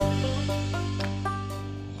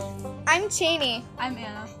I'm Cheney. I'm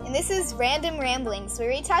Anna. And this is Random Ramblings, where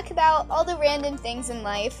we talk about all the random things in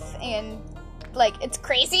life, and, like, it's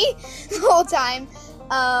crazy the whole time.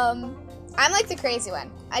 I'm like the crazy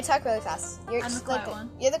one. I talk really fast. You're I'm just the like quiet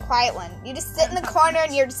one. You're the quiet one. You just sit in the corner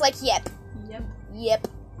and you're just like, yep. Yep.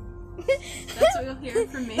 That's what you'll hear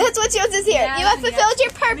from me. That's what you'll just hear. Yeah, you have fulfilled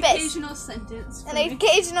your purpose. An occasional sentence. An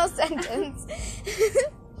occasional sentence.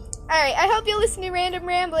 Alright, I hope you'll listen to Random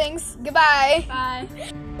Ramblings. Goodbye. Bye.